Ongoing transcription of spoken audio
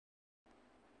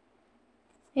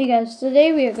Hey guys,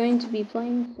 today we are going to be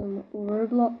playing some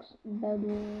Roblox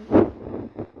Bedwars.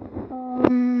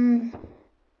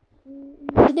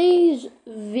 Today's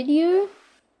video,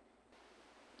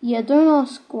 don't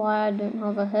ask why I don't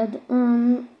have a head.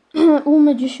 All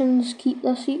magicians keep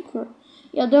their secret.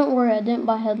 Yeah, don't worry, I didn't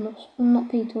buy headless. I'm not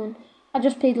paid to win. I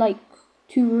just paid like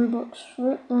 2 Robux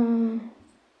for it.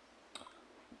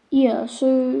 Yeah,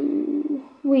 so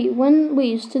wait,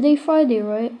 is today Friday,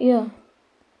 right? Yeah.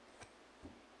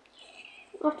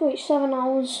 I have to wait 7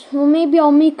 hours. Well, maybe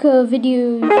I'll make a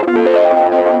video in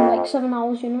like 7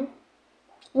 hours, you know.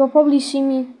 You'll probably see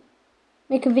me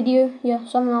make a video,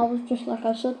 7 hours, just like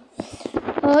I said.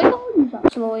 I'll use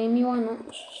that slow Amy, why not?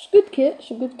 It's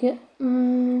a good kit,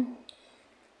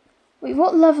 Wait,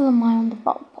 what level am I on the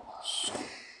Battle Pass?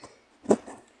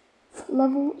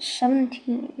 Level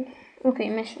 17. Okay,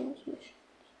 missions.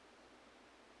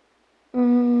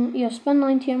 Spend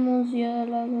 90 emeralds,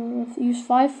 use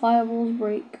 5 fireballs,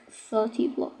 break 30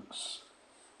 blocks.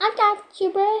 I got you,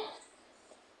 bro.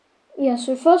 Yeah,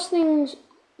 so the first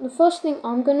thing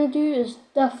I'm gonna do is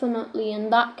definitely, in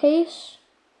that case,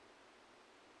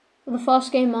 for the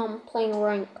first game I'm playing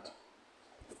ranked.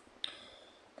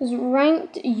 Because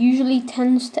ranked usually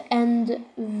tends to end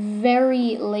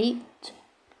very late.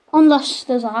 Unless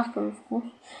there's a hacker, of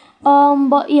course.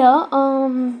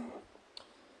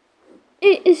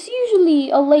 It's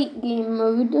usually a late game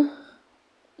mode.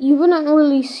 You wouldn't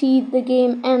really see the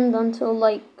game end until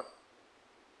like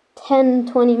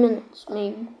 10-20 minutes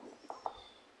maybe.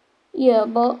 Yeah,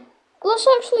 but let's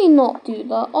actually not do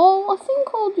that. I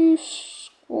think I'll do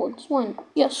squads. Why not?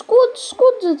 Yeah, squads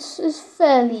is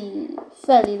fairly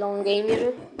long game, you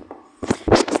know.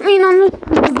 I mean, I'm just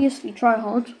obviously try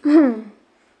hard.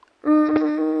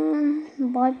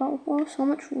 Buy Battle Pass. How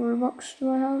much Robux do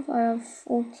I have? I have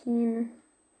 14.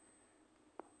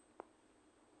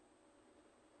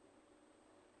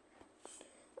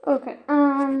 Okay,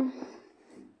 right,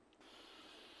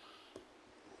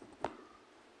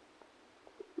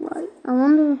 I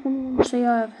wonder if anyone will say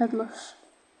I have headless.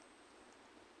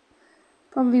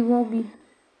 Probably will be.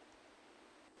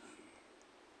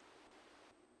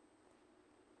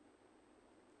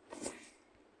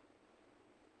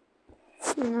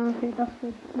 No, okay, that's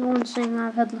good. No one's saying I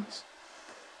have headless.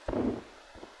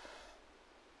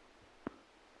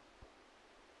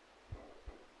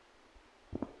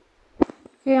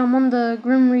 Okay, I'm on the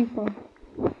Grim Reaper.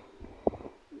 What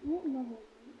level?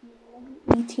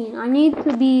 18. I need to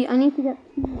get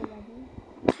 2 more levels.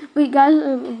 Wait, guys,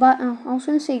 I was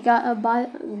gonna say guy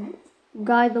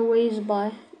the ways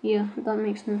by. Yeah, that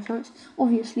makes no sense.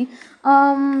 Obviously,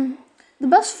 the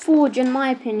best forge, in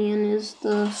my opinion, is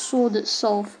the sword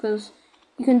itself, because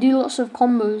you can do lots of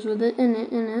combos with it. In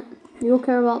it. You'll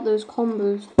care about those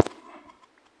combos.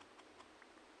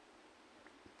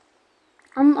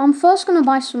 I'm first gonna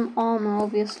buy some armor.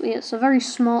 Obviously, it's a very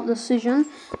smart decision.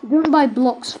 Don't buy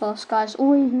blocks first, guys.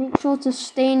 Always make sure to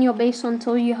stay in your base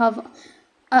until you have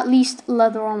at least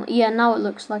leather armor. Yeah, now it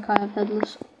looks like I have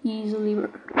headless easily.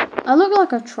 I look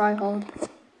like a tryhard.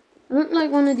 I look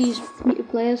like one of these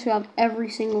players who have every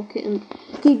single kit.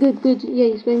 Okay, good. Yeah,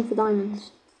 he's going for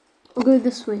diamonds. I'll go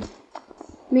this way.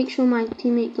 Make sure my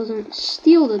teammate doesn't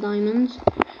steal the diamonds.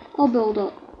 I'll build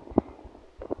up.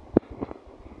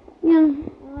 Yeah, I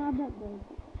bet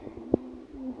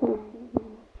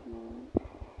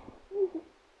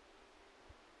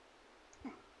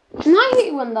and I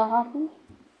hate when that happens.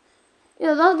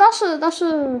 Yeah, that's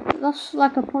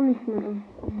like a punishment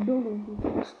of building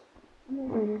things.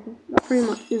 That pretty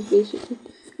much is basically.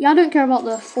 Yeah, I don't care about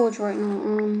the forge right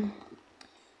now.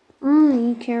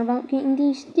 I care about getting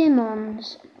these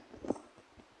demons.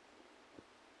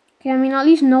 Okay, I mean, at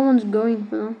least no one's going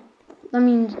for them. That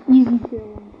means easy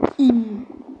kill. Easy.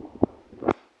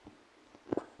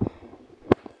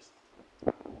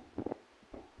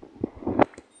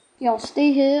 Yeah, I'll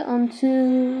stay here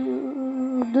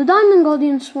until the Diamond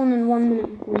Guardians spawn in 1 minute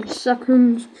and 40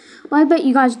 seconds. But I bet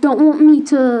you guys don't want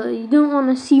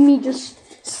to see me just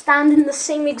stand in the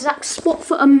same exact spot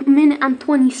for 1 minute and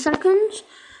 20 seconds.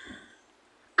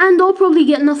 And I'll probably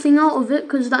get nothing out of it,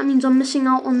 because that means I'm missing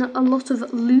out on a lot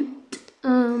of loot.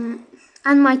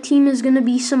 And my team is going to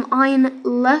be some iron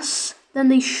less than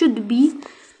they should be.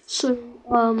 So,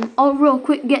 I'll real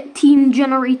quick get team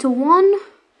generator 1.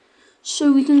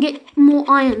 So we can get more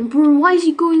iron. Bro, why is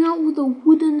he going out with a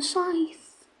wooden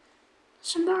scythe?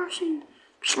 It's embarrassing.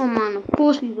 Oh man, of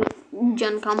course he's a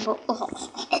gen camper. Oh,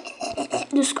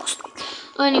 disgusting.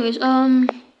 Anyways, I'm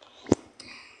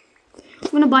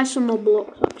gonna buy some more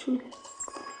blocks actually.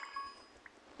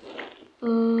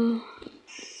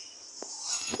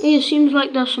 It seems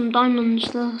like there's some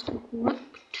diamonds there to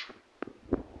collect.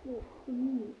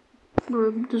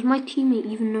 Bro, does my teammate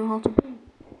even know how to play?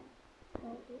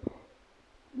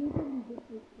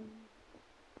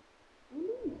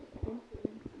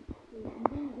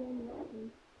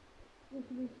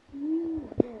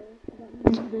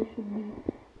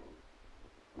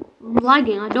 I'm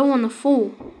lagging, I don't want to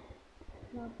fall.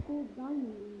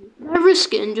 I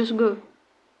risk it and just go.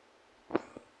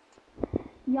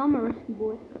 Yeah, I'm a risky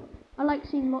boy. I like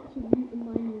seeing lots of loot in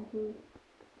my inventory.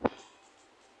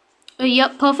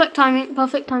 Yep, perfect timing,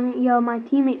 perfect timing. Yeah, my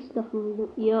teammates definitely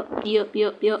yep.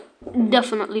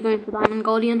 Definitely going for Diamond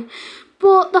Guardian.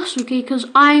 But that's okay, because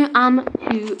I am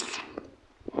too.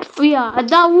 Oh yeah,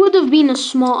 that would have been a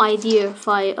smart idea if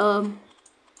I,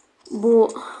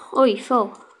 bought... Oh, he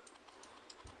fell.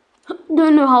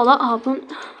 Don't know how that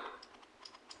happened.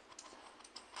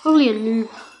 Probably a noob.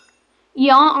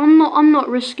 Yeah, I'm not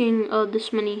risking,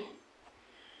 this many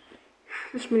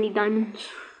diamonds.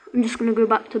 I'm just gonna go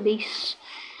back to base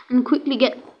and quickly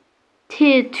get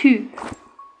tier 2.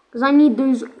 Because I need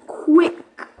those quick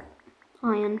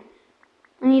iron.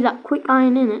 I need that quick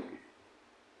iron in it.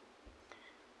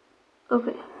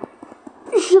 Okay.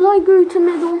 Should I go to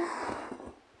middle?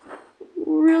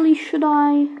 Really, should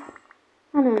I?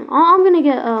 I don't know. I'm gonna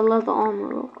get leather armor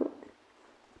real quick.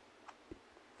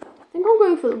 I think I'll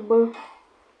go for the bow.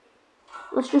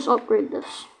 Let's just upgrade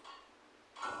this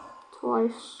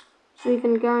twice so we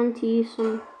can guarantee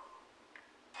some.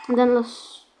 And then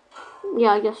let's,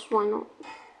 yeah, I guess why not?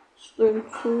 Stone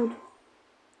sword.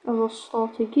 I will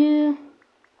start a gear.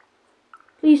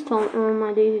 Please tell me, oh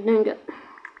my daisy, don't get.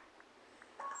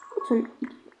 What's an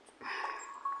idiot?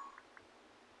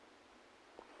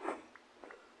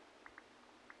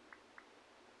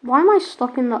 Why am I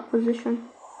stuck in that position?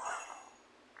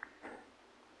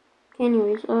 Okay,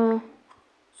 anyways, let's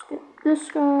get this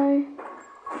guy.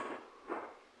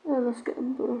 Let's get a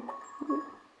bow.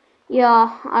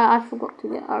 Yeah, I forgot to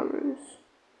get arrows.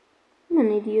 I'm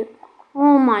an idiot.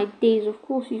 Oh my days, of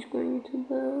course he's going to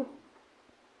the...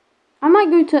 I might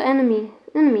go to enemy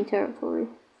territory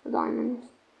for diamonds.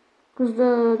 Because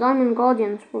the Diamond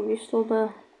Guardian's probably still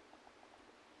there.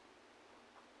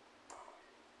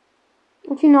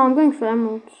 Actually, no, I'm going for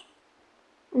emeralds.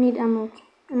 I need emeralds.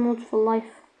 Emeralds for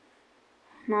life.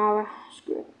 Nah,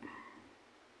 screw it.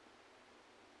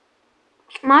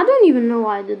 I don't even know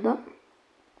why I did that.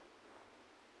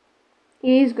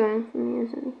 He is going for me,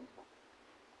 isn't he?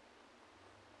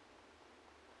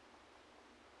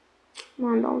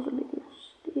 Man, that was a big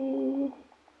mistake.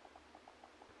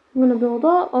 I'm gonna build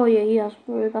up. Oh yeah, he has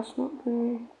bow. That's not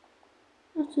good.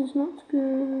 That is not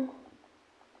good.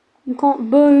 You can't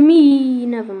bow me.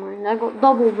 Never mind. I got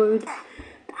double bowed.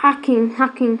 Hacker.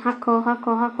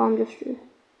 I'm just true.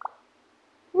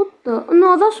 What the?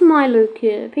 No, that's Milo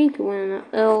kid. Pay to win.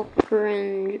 Ew,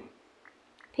 cringe.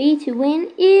 Pay to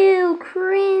win. Ew,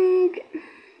 cringe.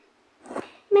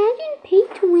 Imagine pay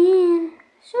to win.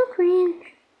 So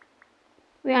cringe.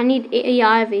 Wait, I need. Yeah,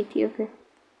 I have 80. Okay.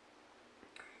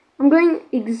 I'm going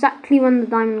exactly when the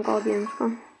Diamond Guardians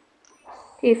come.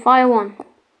 Okay, fire 1.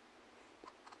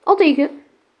 I'll take it.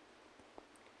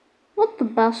 Not the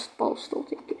best, but I'll still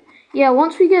take it. Yeah,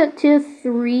 once we get tier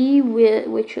 3,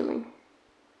 we're chilling.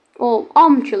 Well,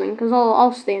 I'm chilling because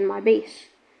I'll stay in my base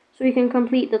so we can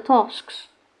complete the tasks.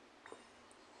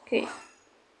 Okay.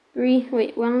 3.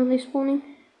 Wait, when are they spawning?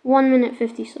 1 minute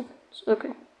 50 seconds.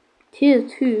 Okay. Tier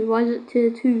 2. Why is it tier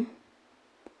 2?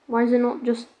 Why is it not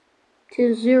just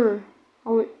tier 0?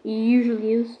 How it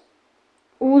usually is.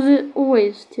 Or was it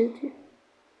always tier 2?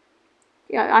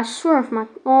 Yeah, I swear if my...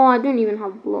 Oh, I don't even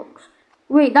have blocks.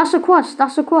 Wait, that's a quest.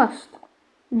 That's a quest.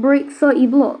 Break 30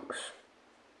 blocks.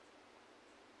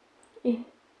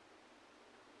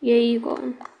 Yeah, you got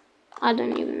him. I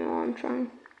don't even know what I'm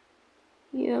trying.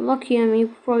 Yeah, lucky him. He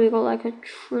probably got like 1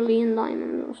 trillion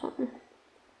diamonds or something.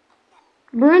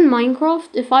 Bro, in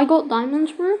Minecraft, if I got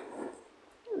diamonds, bro,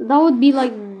 that would be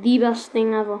like the best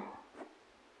thing ever.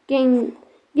 Getting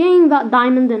that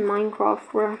diamond in Minecraft,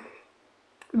 bro.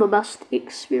 The best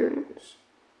experience.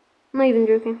 I'm not even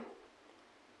joking.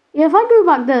 Yeah, if I go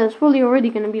back there, it's probably already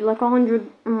gonna be like 100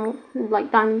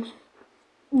 like diamonds.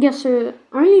 Yes, sir.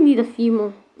 I only need a few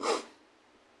more.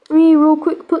 Let me real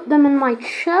quick put them in my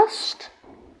chest.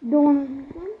 Don't want to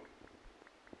use them.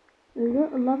 There we go.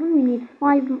 11. We need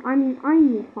 5. I need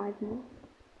 5 more.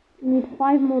 We need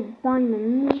 5 more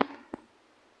diamonds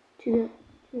to get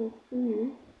to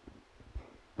 3.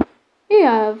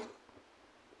 Yeah.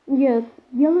 Yeah,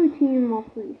 yellow team are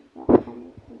pretty stuck.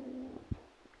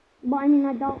 But I mean,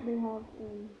 I doubt they have,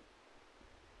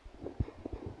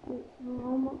 wait,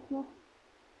 how much more?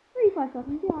 35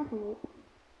 seconds, yeah, I can wait.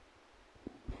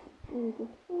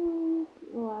 Oh,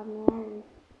 I have no arrows.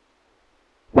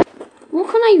 What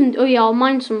can I even do? Oh yeah, I'll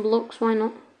mine some blocks, why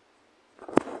not?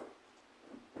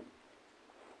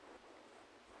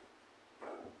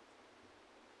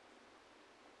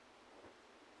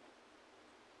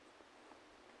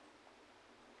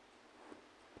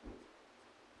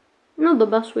 Not the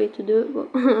best way to do it, but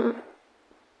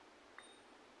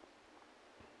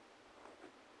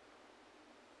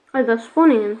oh, they're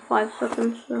spawning in 5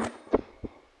 seconds, so.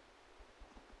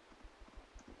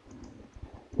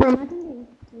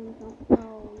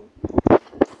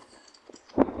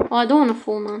 Oh, I don't want to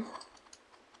fall, man.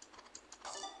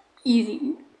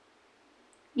 Easy.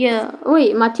 Yeah,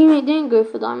 wait, my teammate didn't go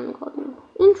for Diamond Guardian.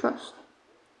 Interest.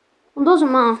 It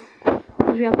doesn't matter,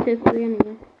 because we have tier 3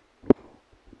 anyway.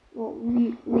 Well,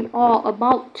 we are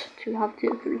about to have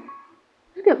tier 3.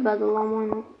 Let's get better, why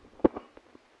not?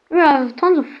 We have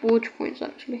tons of forge points,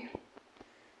 actually.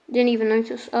 Didn't even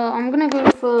notice. I'm gonna go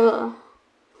for...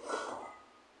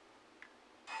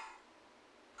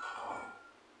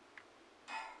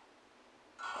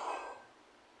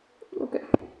 Okay.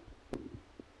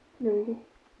 There we go.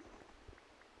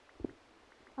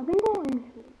 I think I'll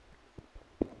ensure.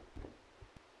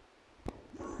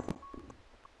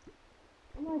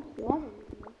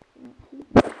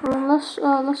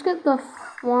 Let's get the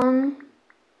one.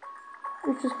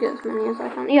 Let's just get as many as I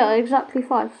can. Yeah, exactly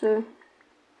 5. So if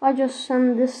I just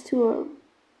send this to a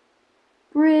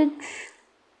bridge,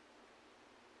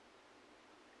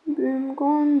 boom,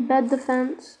 gone. Bed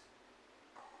defense,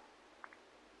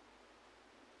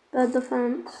 bed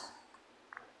defense,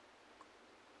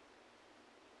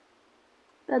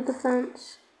 bed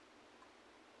defense.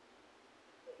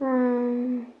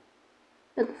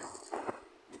 Bed defense.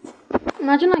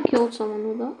 Imagine I killed someone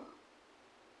with that.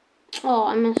 Oh,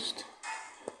 I missed.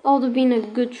 That would have been a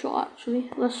good shot, actually.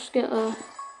 Let's get a...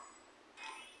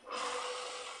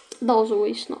 That was a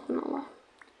waste, not gonna lie.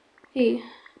 Hey,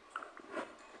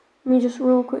 let me just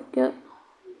real quick get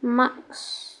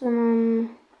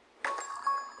maximum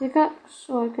pickaxe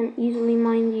so I can easily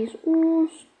mine these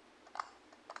ores.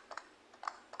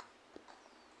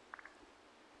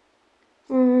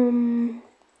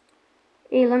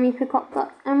 Hey, let me pick up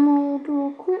that emerald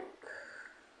real quick.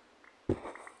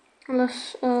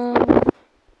 Let's I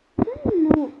don't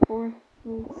know what for.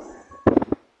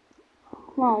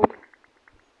 Cloud.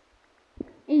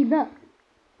 Hey, bet.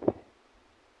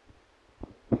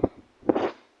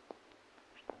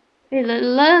 Hey,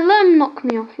 let him knock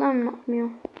me off. Let him knock me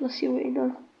off. Let's see what he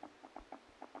does.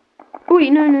 Oh,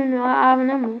 wait, no. I have an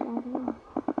emerald.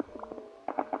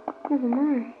 Never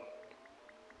mind.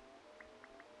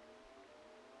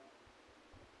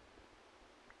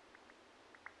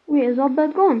 Wait, is our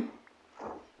bed gone?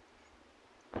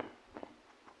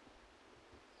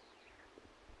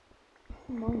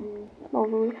 That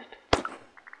was a waste.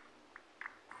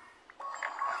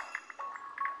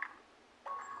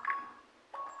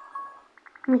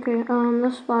 Okay,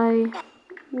 let's buy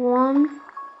 1,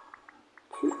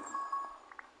 2.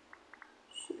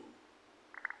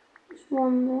 There's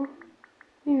 1 there.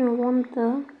 You know, 1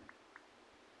 there.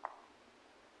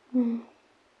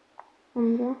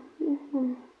 1 there. Yeah,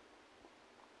 1.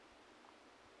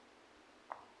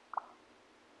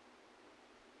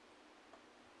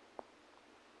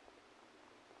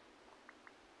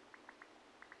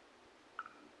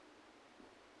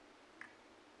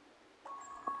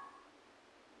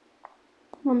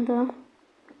 One there.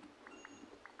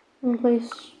 One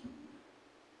place.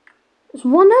 It's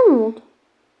 1 emerald.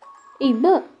 Hey,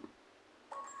 bet.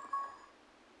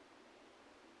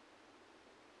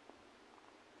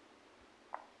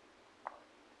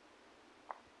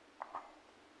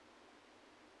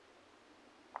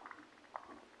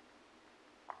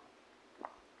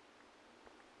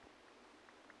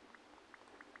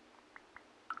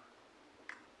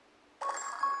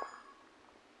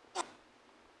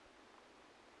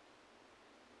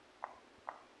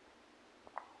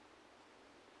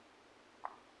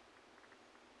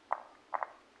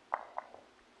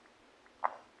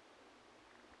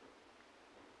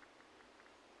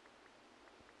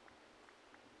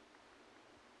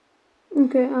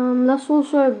 Okay, let's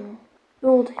also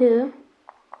build here.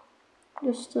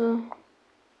 Just,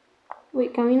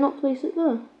 wait, can we not place it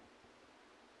there?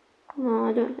 No,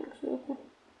 I don't think so. Okay.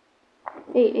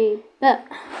 Hey, bet.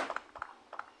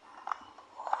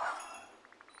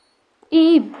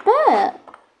 Hey, bet.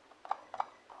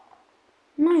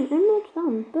 9 emeralds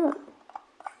down, bet.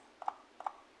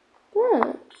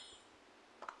 Bet.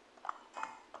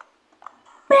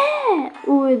 Bet.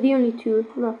 Oh, we're the only 2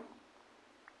 left.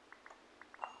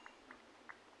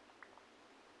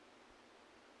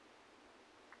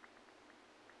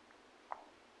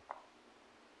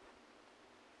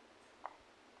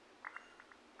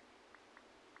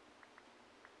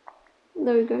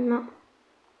 There we go, now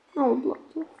we're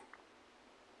blocked off.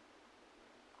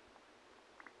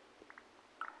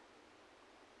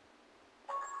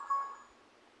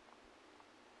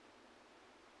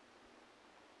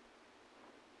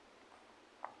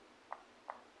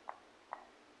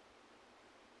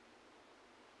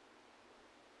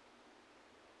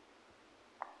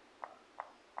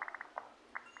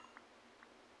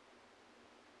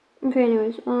 Okay,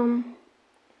 anyways,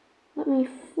 let me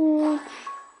forge.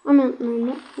 I meant, no,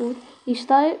 not forge. The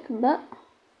static, bet.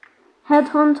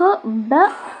 Headhunter,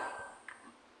 bet.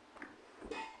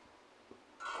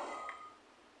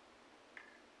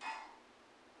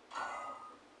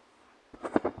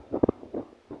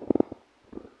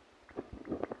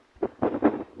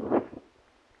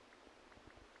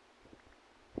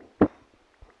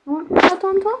 What?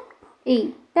 Headhunter?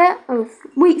 A bet. Oh,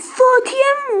 wait, 30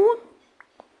 emerald?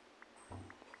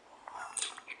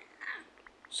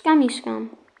 Scammy scam.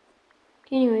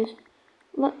 Okay, anyways,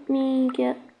 let me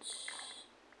get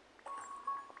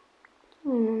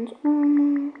diamonds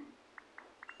armor.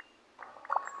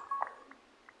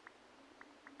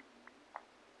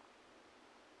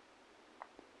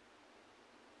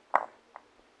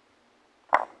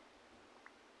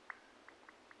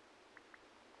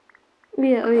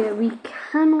 Yeah, oh yeah, we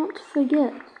cannot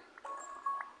forget.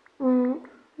 Where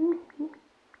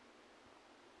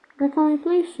can we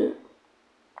place it?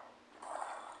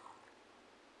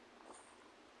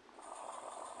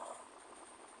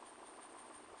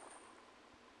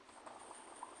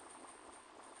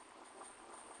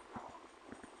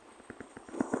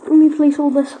 Let me place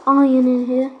all this iron in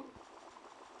here.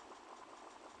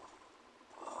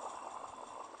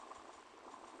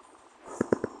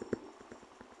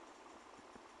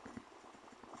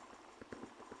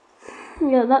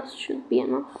 Yeah, that should be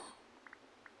enough.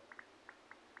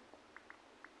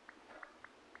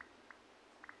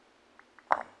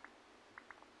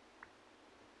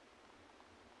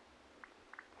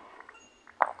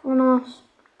 I'm gonna ask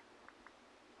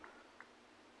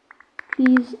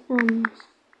these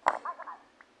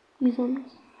these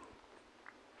ones.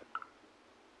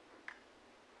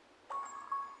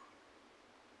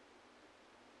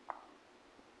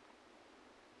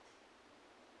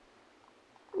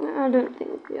 I don't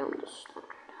think they understand.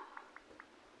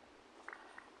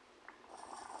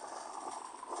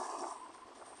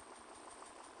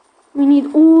 We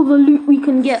need all the loot we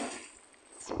can get.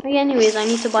 Okay, anyways, I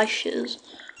need to buy shiz.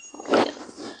 Oh, yeah.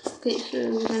 Okay,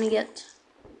 so we're gonna get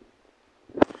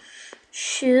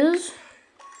shiz,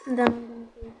 and then I'm gonna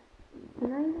do.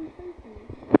 Can I even say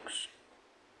things?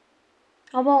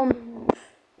 How about on the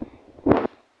roof?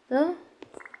 There?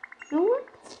 No one?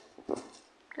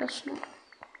 Guess not.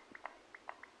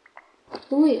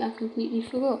 Oh wait, I completely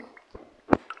forgot.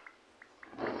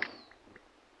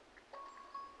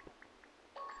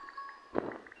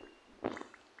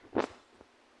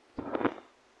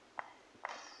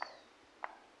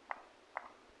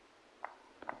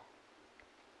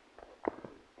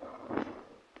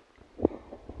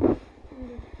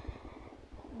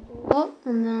 Up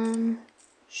and then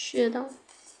shit down.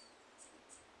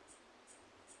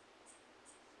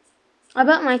 I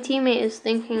bet my teammate is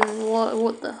thinking,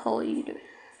 what the hell are you doing?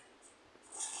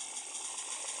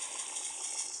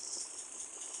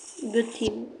 Good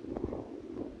team.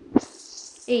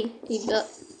 Hey, bet.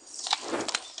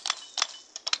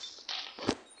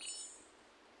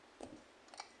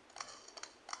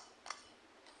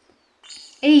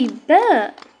 Hey,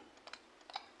 bet.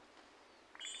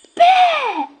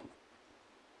 Bet.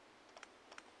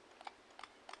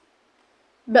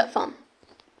 Bet fun.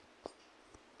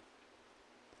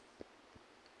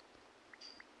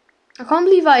 I can't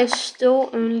believe I still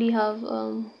only have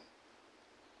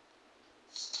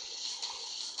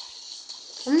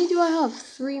how many do I have?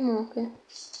 3 more, okay.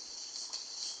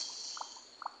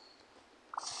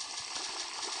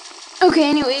 Okay,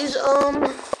 anyways,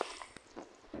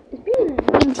 it's been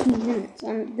 19 minutes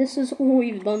and this is all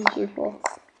we've done so far.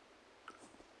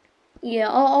 Yeah,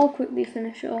 I'll quickly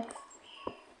finish it off.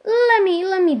 Let me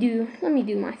do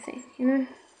my thing, you know?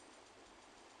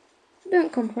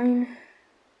 Don't complain.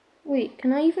 Wait,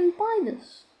 can I even buy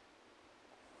this?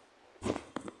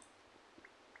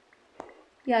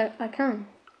 Yeah, I can.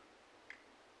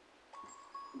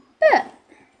 Bet.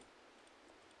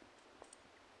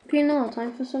 Okay, now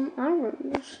time for some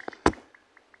arrows.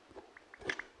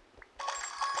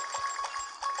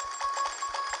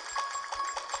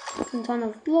 Some ton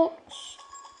of blocks.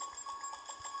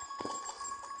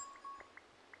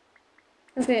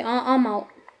 Okay, I'm out.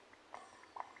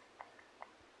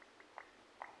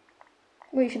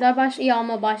 Wait, should I buy? Yeah, I'm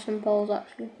gonna buy some pearls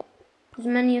actually. As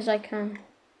many as I can.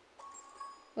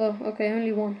 Oh, okay,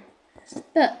 only one.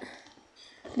 Bet.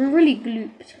 We're really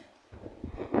glooped.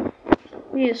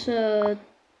 It's a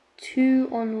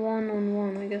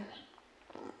 2-on-1-on-1, I guess.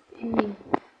 Hey.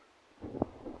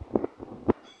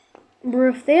 Bro,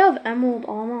 if they have emerald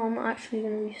armor, I'm actually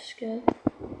gonna be scared.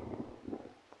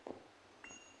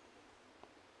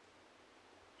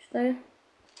 So,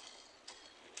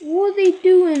 what are they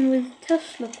doing with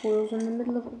Tesla coils in the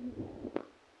middle of them?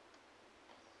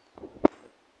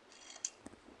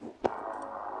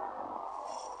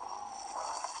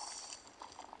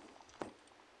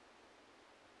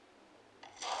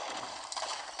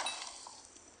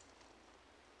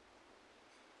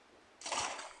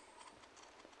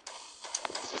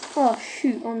 Oh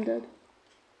shoot, I'm dead.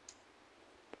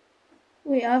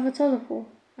 Wait, I have a teleport.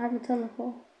 I have a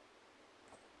teleport.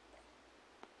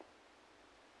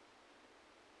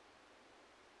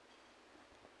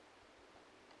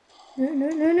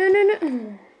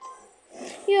 No.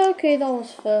 Yeah, okay, that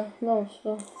was fair. That was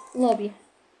fair. Lobby.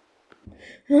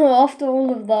 After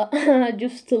all of that,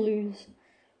 just to lose.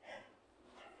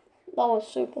 That was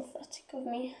so pathetic of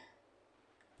me.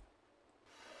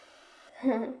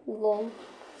 Lol.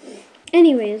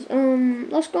 Anyways,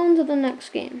 let's go on to the next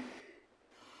game.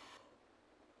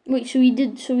 Wait, so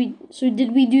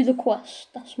did we do the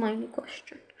quest? That's my only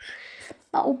question.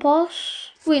 Battle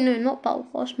pass? Wait, no, not battle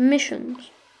pass. Missions.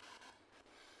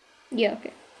 Yeah,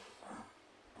 okay.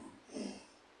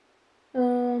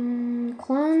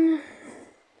 Clan.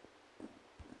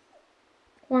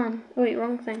 Oh, wait,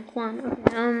 wrong thing. Clan.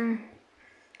 Okay.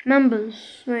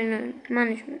 Members. Wait, no.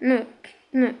 Management.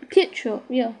 No. Kit shop.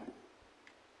 Yeah.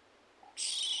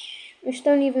 We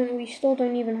still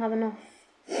don't even have enough.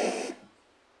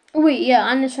 Oh, wait, yeah,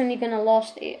 and it's only gonna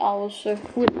last 8 hours, so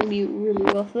it wouldn't be really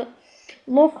worth it.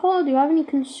 Locker, do you have any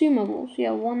consumables?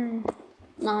 Yeah, one.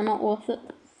 Nah, not worth it.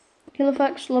 Kill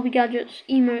effects, lobby gadgets,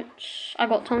 emotes. I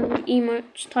got tons of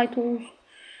emotes, titles.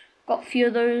 Got a few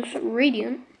of those.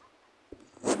 Radiant.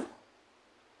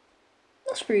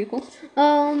 That's pretty cool.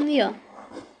 Yeah.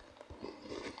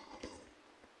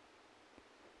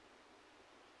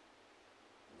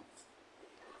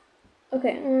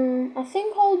 Okay, I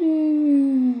think I'll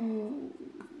do...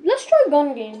 Let's try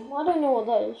gun game. I don't know what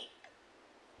that is.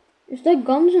 Is there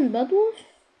guns in Bedwars?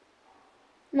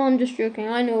 No, I'm just joking.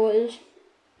 I know what it is.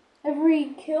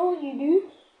 Every kill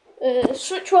you do,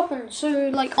 switch weapons. So,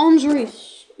 like arms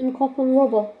race in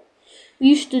CopNRobber. We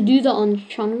used to do that on the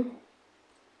channel.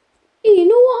 Hey, you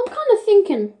know what? I'm kind of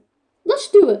thinking. Let's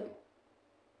do it.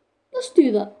 Let's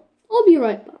do that. I'll be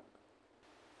right back.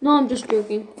 No, I'm just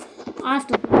joking. I have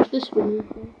to finish this video.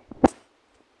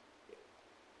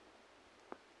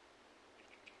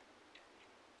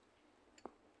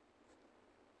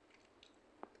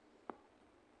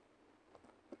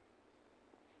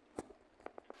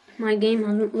 My game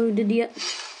hasn't loaded yet.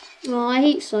 Oh, I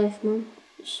hate Scythe, man.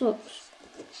 It sucks.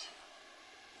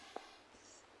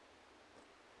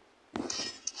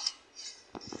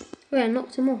 Wait, I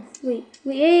knocked him off. Wait.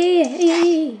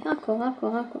 Hey. Hacker.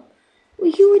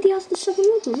 Wait, he already has the second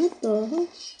weapon. What the hell?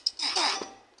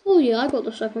 Oh yeah, I got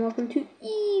the second weapon too.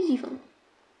 Easy fun.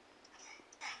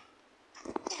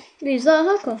 Wait, is that a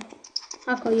hacker?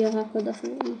 Hacker, yeah, hacker,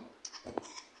 definitely.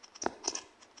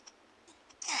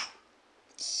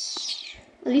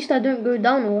 At least I don't go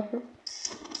down a weapon.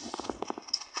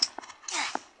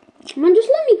 Man, just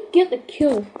let me get the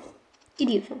kill.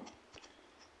 Idiot fun.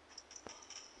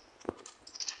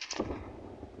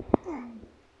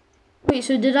 Wait,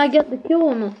 so did I get the kill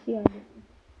or not? Yeah, I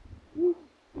did.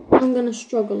 I'm gonna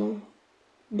struggle on.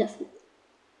 Definitely.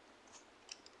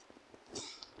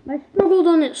 I struggled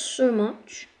on it so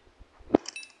much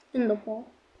in the past.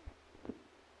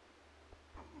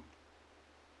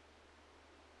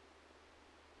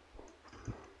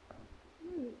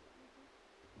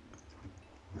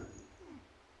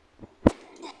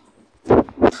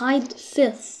 Tied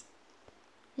 5th.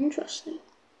 Interesting.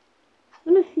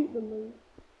 I'm gonna shoot the moon.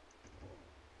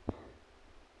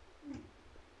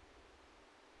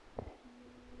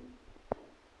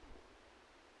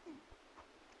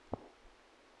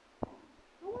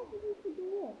 How am I supposed to go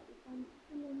up if I'm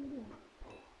still on this?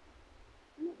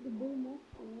 I'm not the ball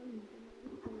master or anything.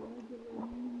 I'm just a regular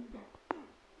noob.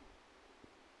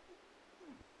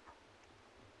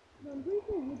 No, I'm pretty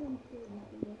sure we don't kill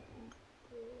this.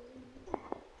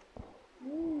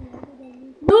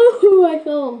 No, I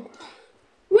fell.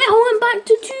 Wait, I went back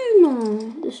to 2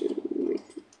 now. This is great.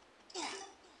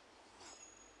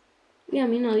 Yeah, I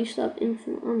mean, I used to have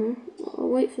infinite ammo. I'll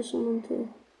wait for someone to...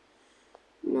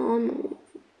 No, I'm not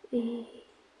waiting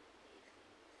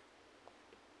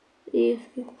for...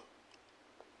 AFK.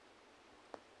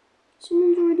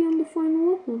 Someone's already on the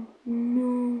final weapon.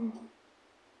 No.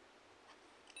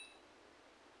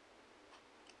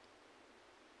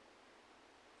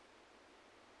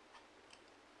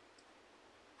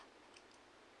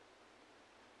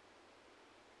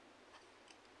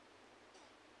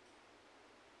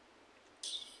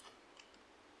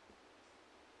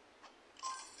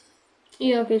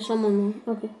 Yeah, okay, someone won.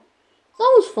 Okay. That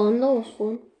was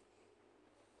fun.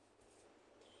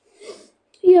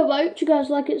 Yeah, but I hope you guys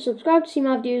like it. Subscribe to see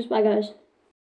my videos. Bye, guys.